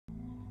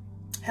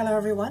Hello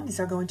everyone, these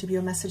are going to be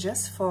your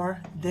messages for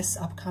this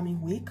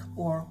upcoming week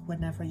or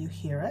whenever you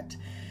hear it.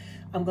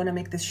 I'm going to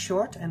make this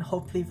short and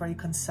hopefully very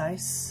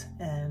concise,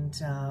 and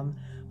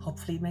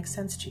hopefully it makes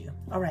sense to you.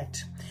 All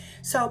right,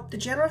 so the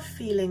general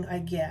feeling I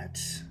get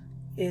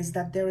is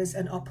that there is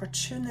an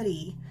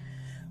opportunity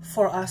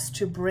for us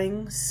to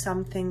bring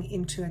something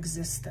into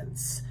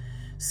existence,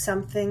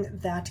 something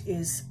that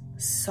is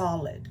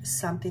solid,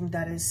 something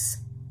that is,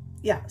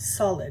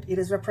 solid. It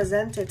is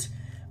represented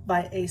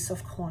by Ace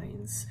of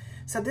Coins.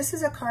 So this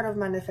is a card of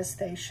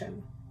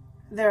manifestation.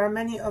 There are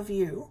many of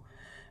you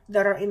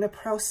that are in the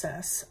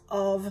process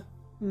of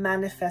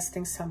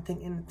manifesting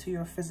something into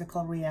your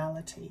physical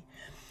reality.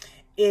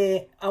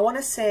 I want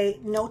to say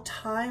no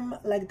time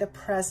like the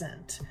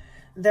present.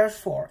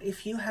 Therefore,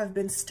 if you have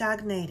been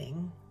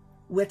stagnating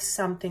with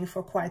something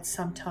for quite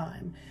some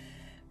time,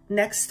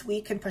 next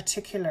week in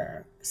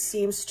particular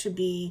seems to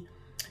be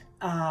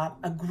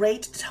a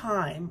great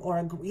time, or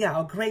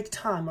a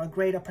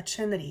great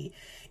opportunity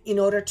in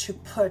order to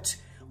put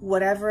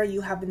whatever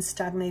you have been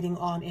stagnating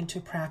on into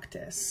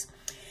practice.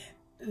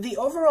 The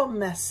overall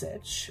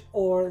message,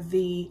 or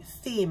the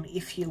theme,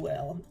 if you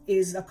will,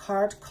 is a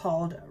card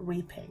called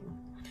Reaping.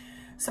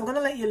 So I'm going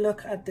to let you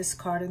look at this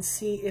card and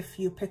see if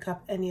you pick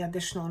up any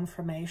additional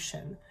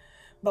information.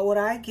 But what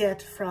I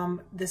get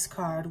from this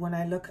card when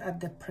I look at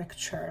the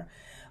picture,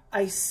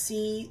 I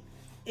see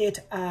it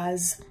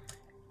as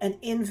an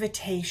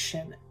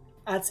invitation,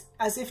 as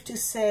if to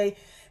say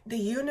the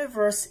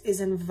universe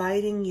is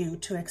inviting you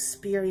to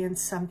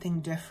experience something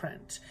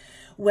different,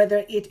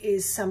 whether it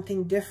is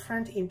something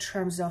different in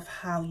terms of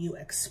how you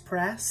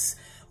express,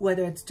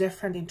 whether it's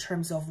different in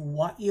terms of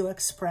what you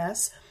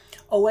express,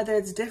 or whether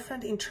it's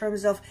different in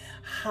terms of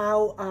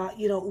how,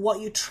 what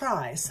you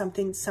try,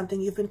 something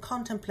you've been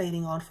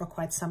contemplating on for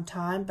quite some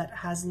time, but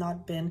has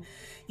not been,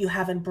 you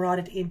haven't brought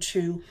it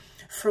into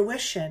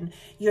fruition.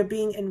 You're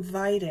being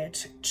invited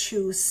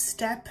to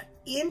step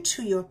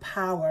into your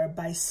power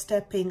by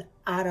stepping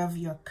out of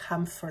your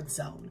comfort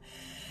zone.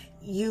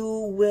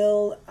 You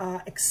will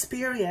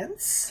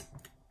experience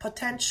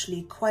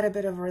potentially quite a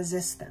bit of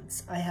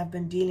resistance. I have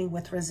been dealing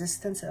with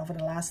resistance over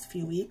the last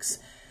few weeks,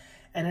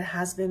 and it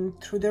has been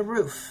through the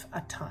roof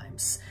at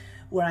times,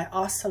 where I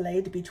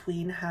oscillate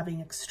between having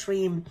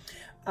extreme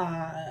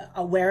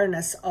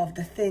awareness of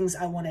the things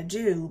I want to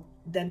do,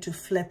 then to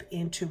flip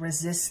into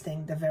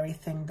resisting the very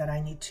thing that I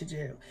need to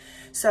do.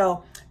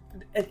 So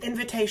an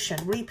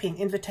invitation, reaping,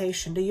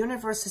 invitation. The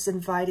universe is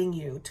inviting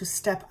you to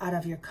step out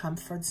of your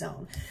comfort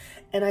zone.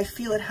 And I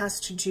feel it has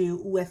to do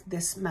with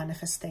this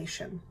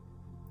manifestation.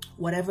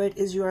 Whatever it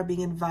is you are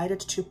being invited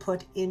to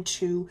put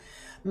into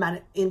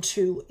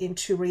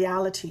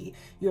reality,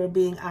 you're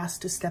being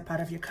asked to step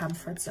out of your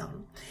comfort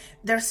zone.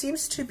 There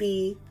seems to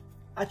be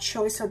a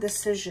choice or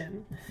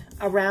decision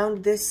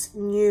around this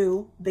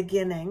new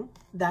beginning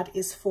that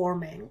is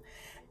forming.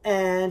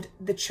 And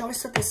the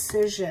choice of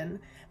decision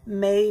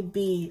may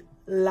be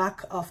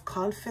lack of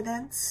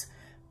confidence,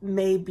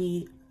 may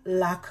be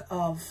lack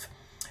of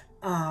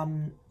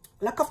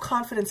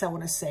confidence, I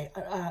want to say,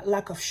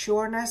 lack of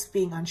sureness,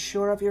 being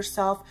unsure of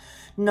yourself,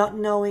 not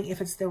knowing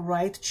if it's the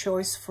right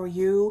choice for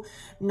you,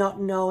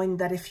 not knowing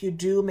that if you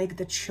do make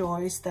the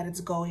choice that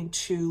it's going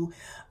to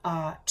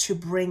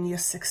bring you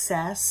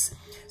success.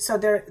 So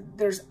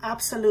there's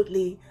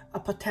absolutely a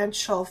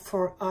potential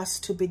for us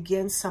to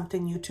begin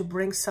something new, to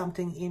bring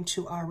something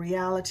into our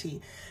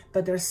reality.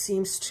 But there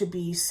seems to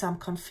be some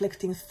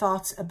conflicting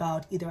thoughts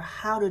about either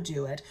how to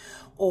do it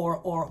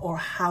or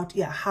how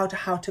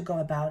to go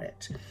about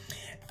it.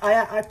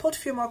 I pulled a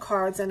few more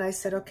cards and I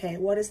said, okay,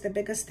 what is the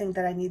biggest thing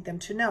that I need them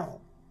to know?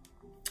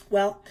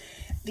 Well,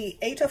 the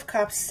Eight of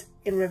Cups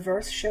in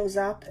reverse shows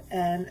up,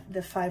 and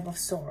the Five of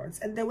Swords.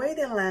 And the way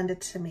they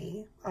landed to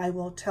me, I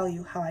will tell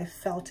you how I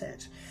felt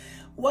it.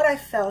 What I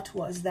felt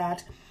was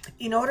that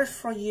in order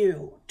for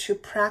you to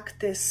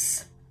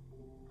practice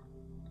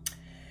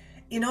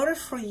being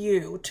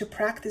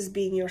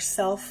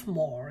yourself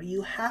more,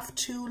 you have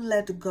to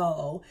let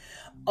go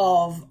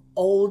of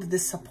old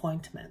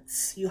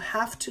disappointments. You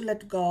have to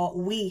let go,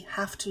 we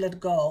have to let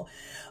go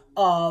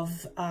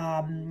of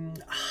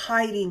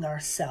hiding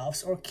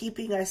ourselves or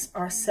keeping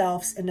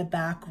ourselves in the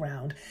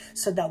background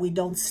so that we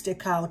don't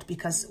stick out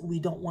because we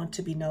don't want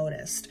to be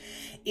noticed.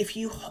 If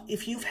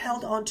you've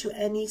held on to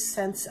any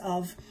sense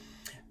of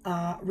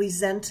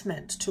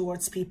resentment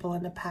towards people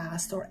in the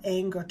past, or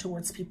anger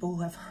towards people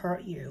who have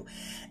hurt you,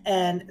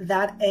 and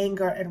that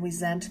anger and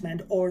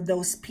resentment, or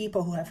those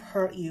people who have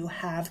hurt you,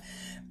 have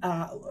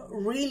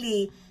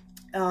really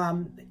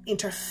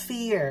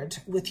interfered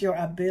with your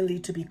ability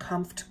to be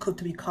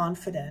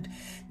confident.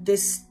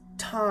 This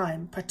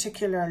time,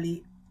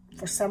 particularly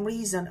for some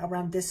reason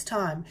around this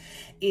time,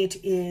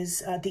 it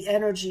is the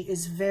energy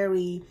is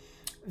very,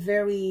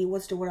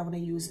 what's the word I want to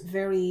use?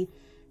 Very,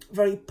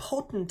 very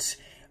potent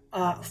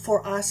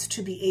for us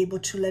to be able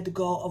to let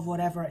go of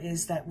whatever it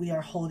is that we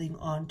are holding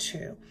on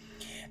to.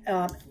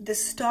 The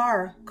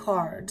Star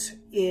card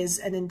is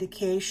an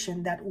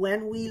indication that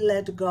when we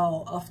let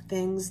go of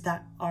things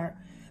that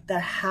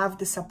that have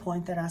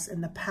disappointed us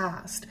in the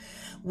past,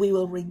 we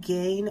will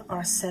regain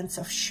our sense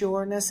of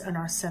sureness and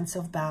our sense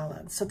of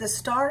balance. So the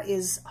star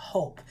is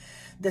hope.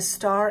 The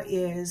star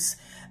is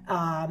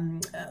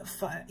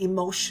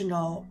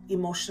emotional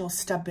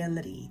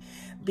stability,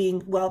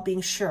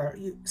 being sure.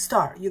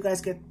 You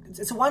guys get,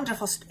 it's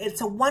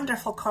a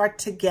wonderful card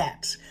to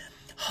get.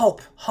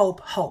 Hope, hope,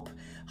 hope.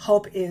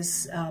 Hope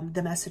is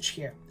the message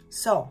here.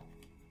 So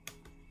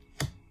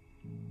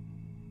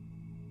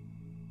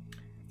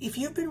if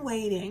you've been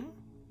waiting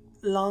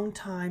a long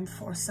time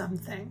for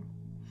something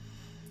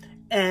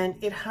and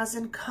it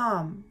hasn't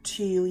come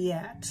to you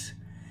yet,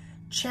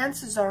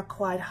 chances are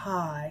quite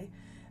high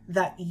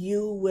that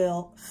you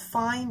will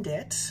find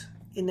it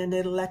in the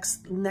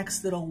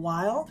next little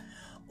while,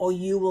 or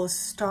you will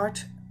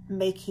start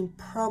making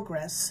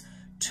progress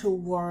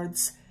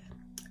towards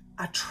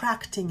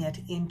attracting it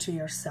into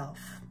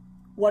yourself.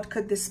 What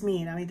could this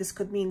mean? I mean, this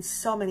could mean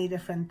so many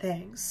different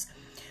things.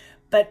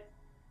 But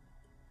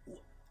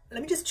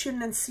let me just tune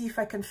in and see if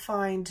I can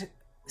find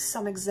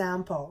some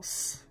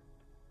examples.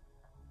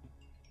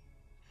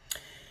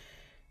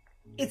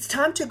 It's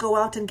time to go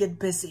out and get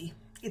busy.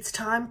 It's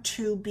time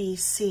to be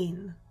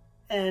seen.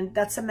 And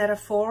that's a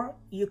metaphor.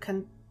 You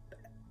can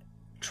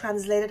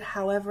translate it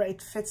however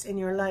it fits in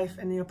your life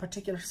and in your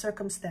particular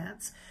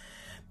circumstance.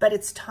 But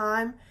it's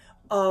time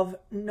of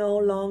no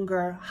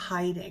longer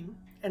hiding.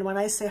 And when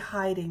I say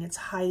hiding, it's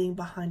hiding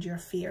behind your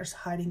fears,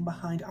 hiding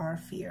behind our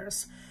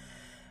fears.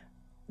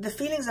 The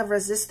feelings of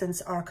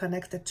resistance are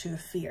connected to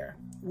fear.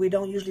 We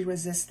don't usually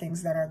resist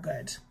things that are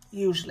good.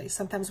 Usually.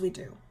 Sometimes we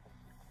do.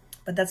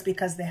 But that's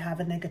because they have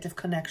a negative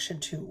connection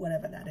to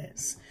whatever that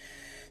is.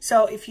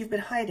 So if you've been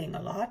hiding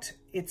a lot,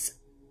 it's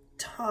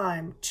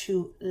time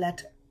to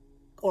let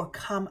or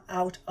come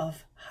out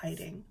of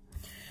hiding.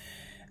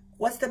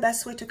 What's the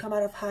best way to come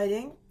out of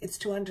hiding? It's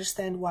to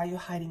understand why you're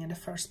hiding in the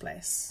first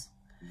place.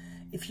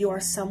 If you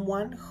are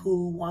someone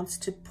who wants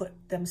to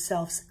put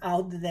themselves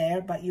out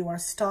there, but you are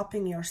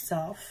stopping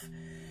yourself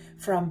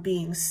from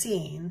being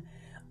seen,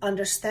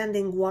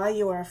 understanding why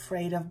you are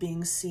afraid of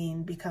being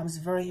seen becomes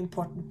a very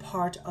important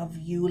part of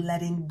you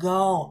letting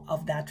go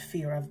of that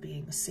fear of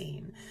being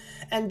seen.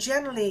 And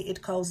generally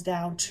it comes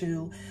down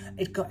to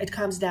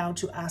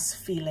us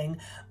feeling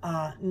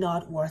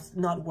not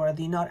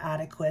worthy, not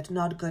adequate,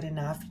 not good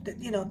enough,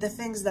 you know, the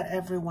things that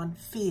everyone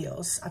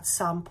feels at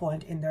some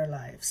point in their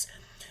lives.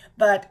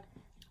 But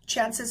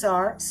chances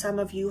are some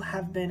of you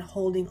have been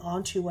holding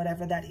on to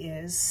whatever that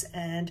is,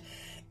 and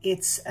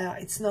it's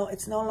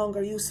no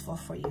longer useful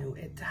for you.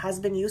 It has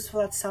been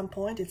useful at some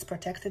point. It's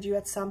protected you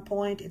at some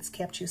point. It's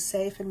kept you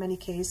safe in many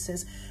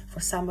cases. For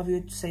some of you,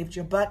 it saved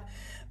your butt.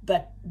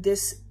 But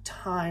this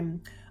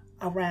time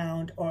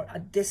around, or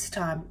at this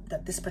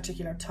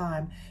particular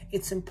time,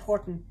 it's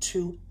important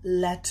to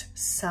let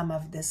some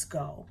of this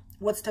go.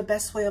 What's the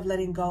best way of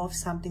letting go of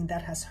something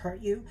that has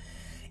hurt you?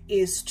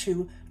 Is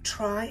to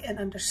try and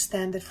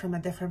understand it from a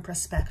different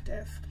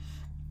perspective.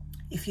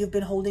 If you've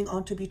been holding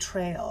on to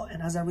betrayal,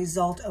 and as a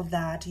result of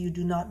that, you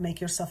do not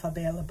make yourself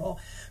available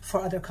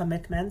for other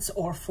commitments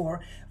or for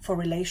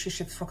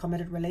relationships, for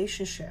committed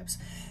relationships,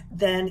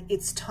 then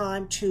it's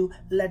time to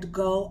let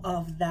go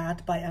of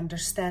that by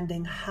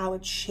understanding how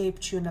it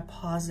shaped you in a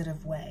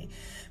positive way.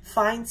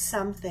 Find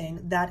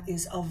something that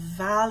is of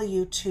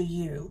value to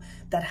you,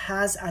 that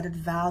has added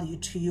value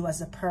to you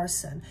as a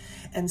person,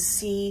 and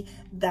see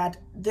that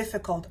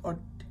difficult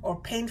or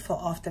painful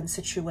often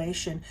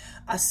situation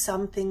as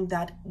something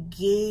that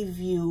gave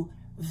you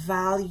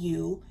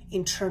value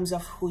in terms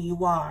of who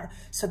you are,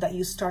 so that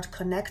you start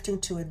connecting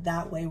to it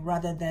that way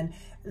rather than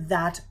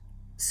that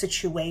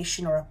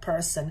situation or a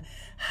person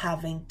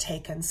having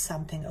taken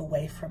something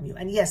away from you.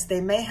 And yes,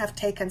 they may have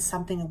taken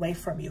something away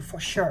from you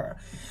for sure.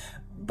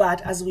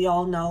 But as we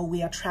all know,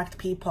 we attract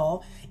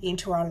people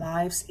into our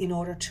lives in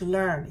order to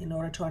learn, in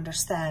order to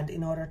understand,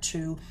 in order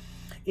to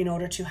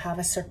have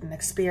a certain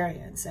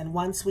experience. And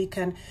once we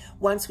can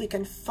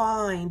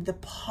find the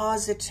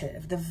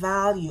positive, the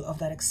value of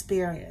that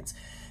experience,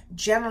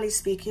 generally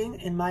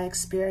speaking, in my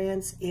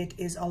experience, it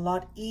is a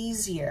lot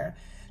easier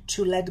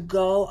to let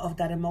go of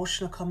that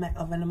emotional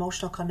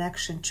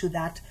connection to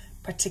that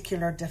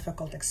particular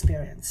difficult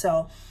experience.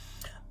 So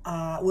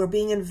we're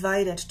being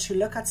invited to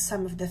look at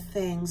some of the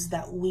things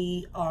that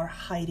we are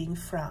hiding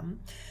from,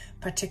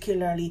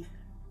 particularly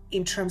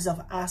in terms of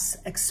us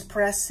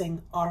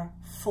expressing our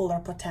fuller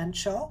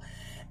potential,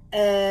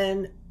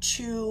 and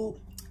to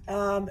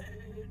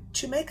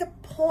make a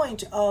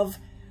point of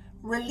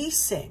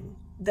releasing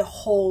the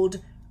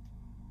hold,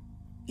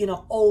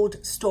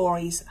 old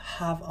stories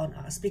have on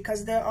us,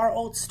 because there are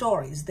old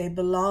stories. They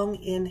belong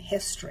in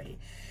history.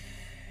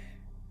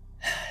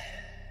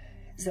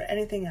 Is there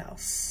anything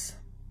else?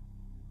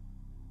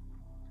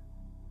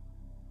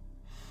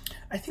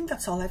 I think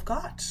that's all I've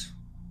got.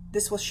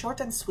 This was short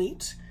and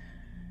sweet.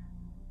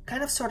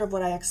 Kind of sort of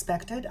what I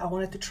expected. I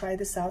wanted to try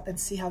this out and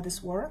see how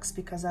this works,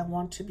 because I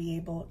want to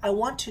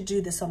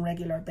do this on a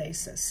regular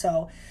basis.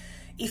 So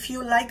if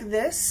you like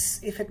this,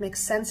 if it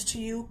makes sense to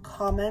you,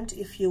 comment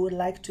if you would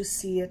like to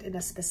see it in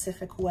a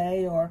specific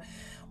way, or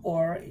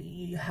or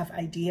you have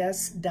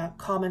ideas,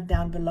 comment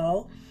down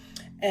below.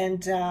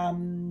 And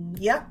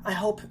yeah, I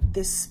hope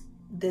this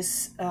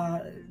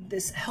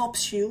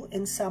helps you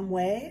in some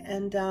way,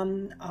 and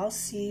I'll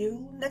see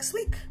you next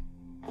week.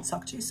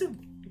 Talk to you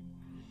soon.